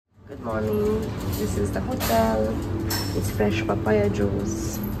Good morning. This is the hotel. It's fresh papaya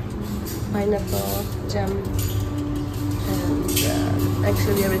juice, pineapple jam, and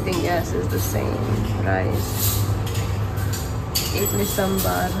actually everything else is the same. Rice, idli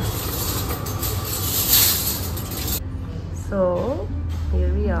sambar. So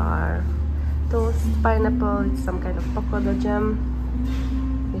here we are. Toast, pineapple, it's some kind of pakoda jam.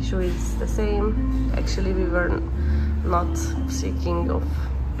 Vishu is the same. Actually, we were not seeking of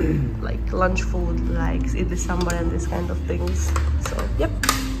like lunch food like idli sambar and this kind of things. So yep,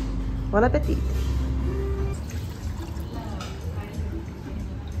 bon appetit.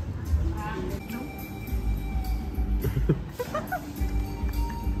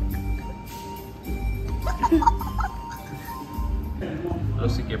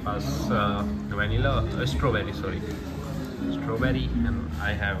 Lucy के पास vanilla, strawberry, sorry, strawberry, and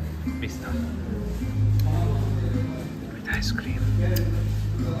I have pista with ice cream.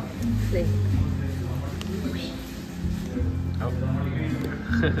 Oh.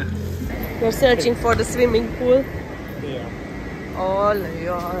 We're searching for the swimming pool. Yeah. Oh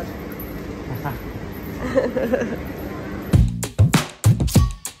Lord.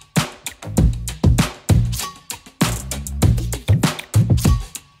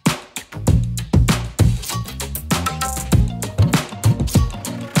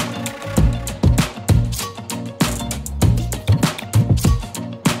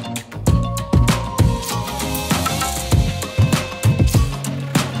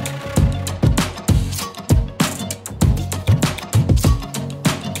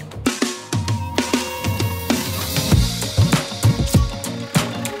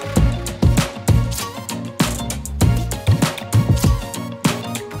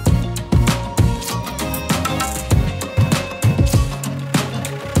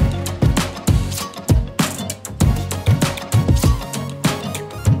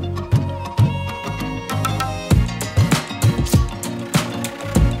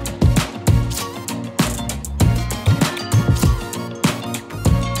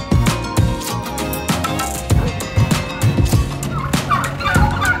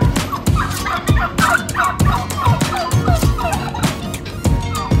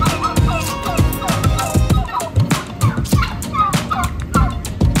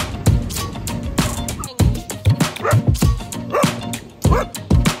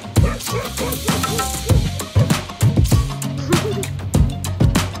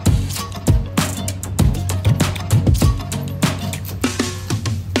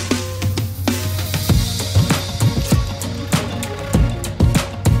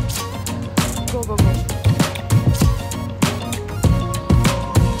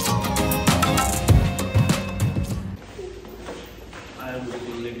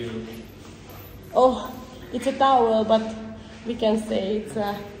 Oh, it's a towel, but we can say it's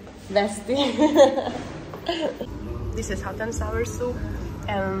a vestie. This is hot and sour soup,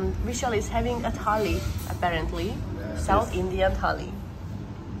 and Vishal is having a thali, apparently. South Indian thali.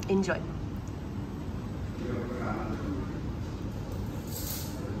 Enjoy.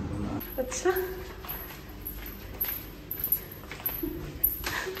 Achha.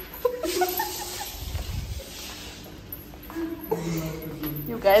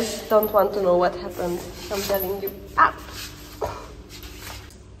 You guys don't want to know what happened. I'm telling you. Ah!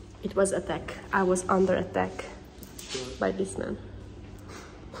 It was attack. I was under attack by this man.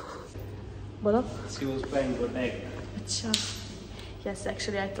 What? She was playing with egg. Achha. Yes,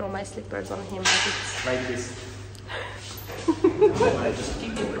 actually I throw my slippers on him, but it's Like this. I just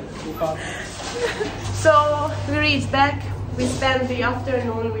kicked it too far. So we reached back. We spent the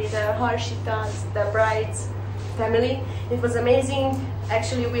afternoon with the Harshitas, the bride's family. It was amazing.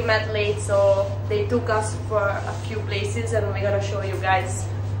 Actually, we met late, so they took us for a few places, and we're gonna show you guys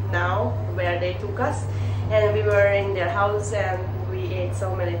now where they took us. And we were in their house, and we ate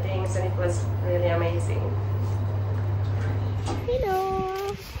so many things, and it was really amazing. Hello.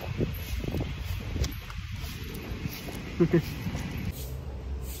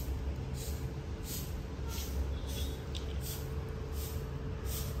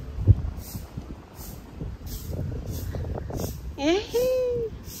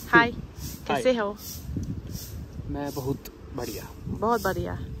 हाय कैसे हो मैं बहुत बढ़िया बहुत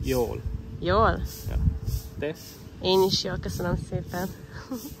बढ़िया Jól. Jól? Ja. Te? Én is jól, köszönöm szépen.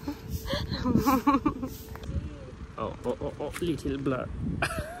 Oh, little blur.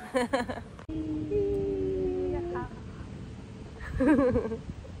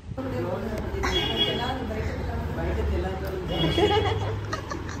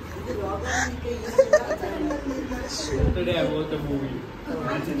 Today I watched the movie.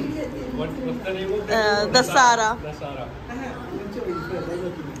 What's the name of the Dasara. Dasara.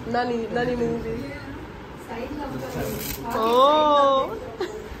 Nani movie. Oh.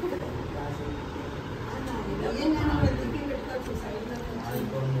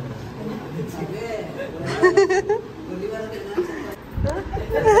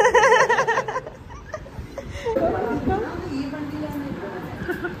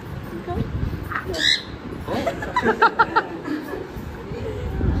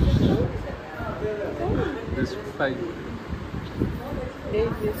 This fight.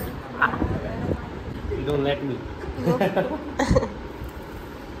 Don't let me.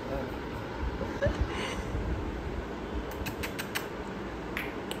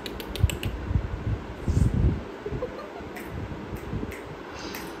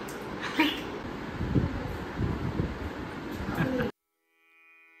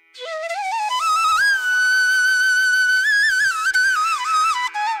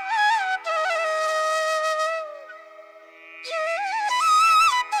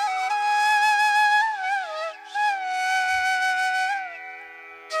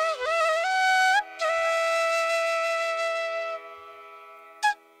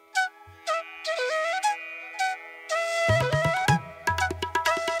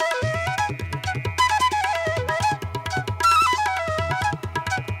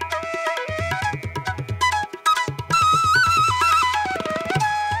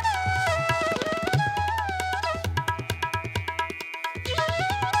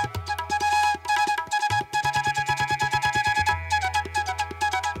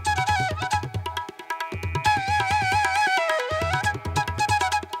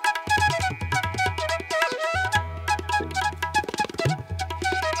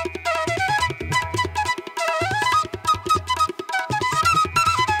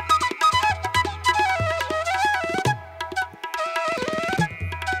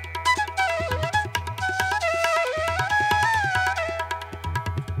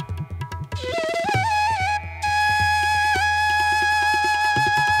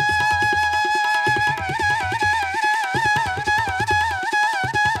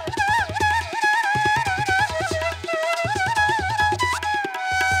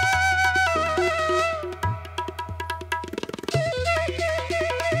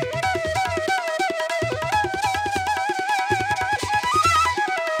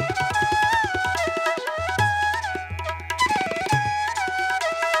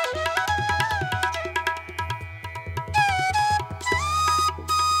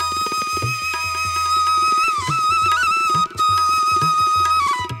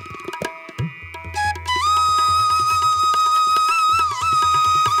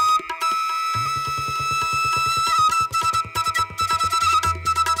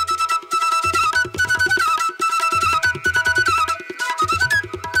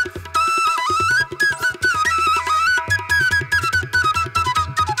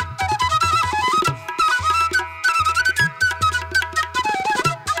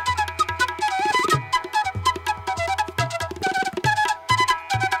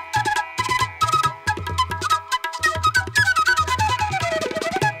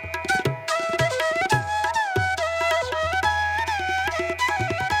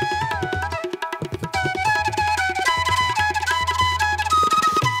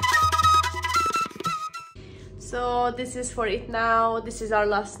 So this is for it now. This is our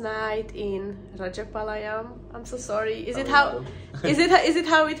last night in Rajapalayam. I'm so sorry. Is it how is it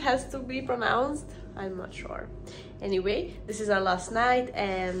how it has to be pronounced? I'm not sure. Anyway, this is our last night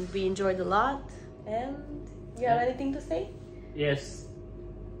and we enjoyed a lot. And you have anything to say? Yes.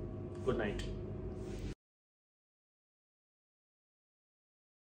 Good night.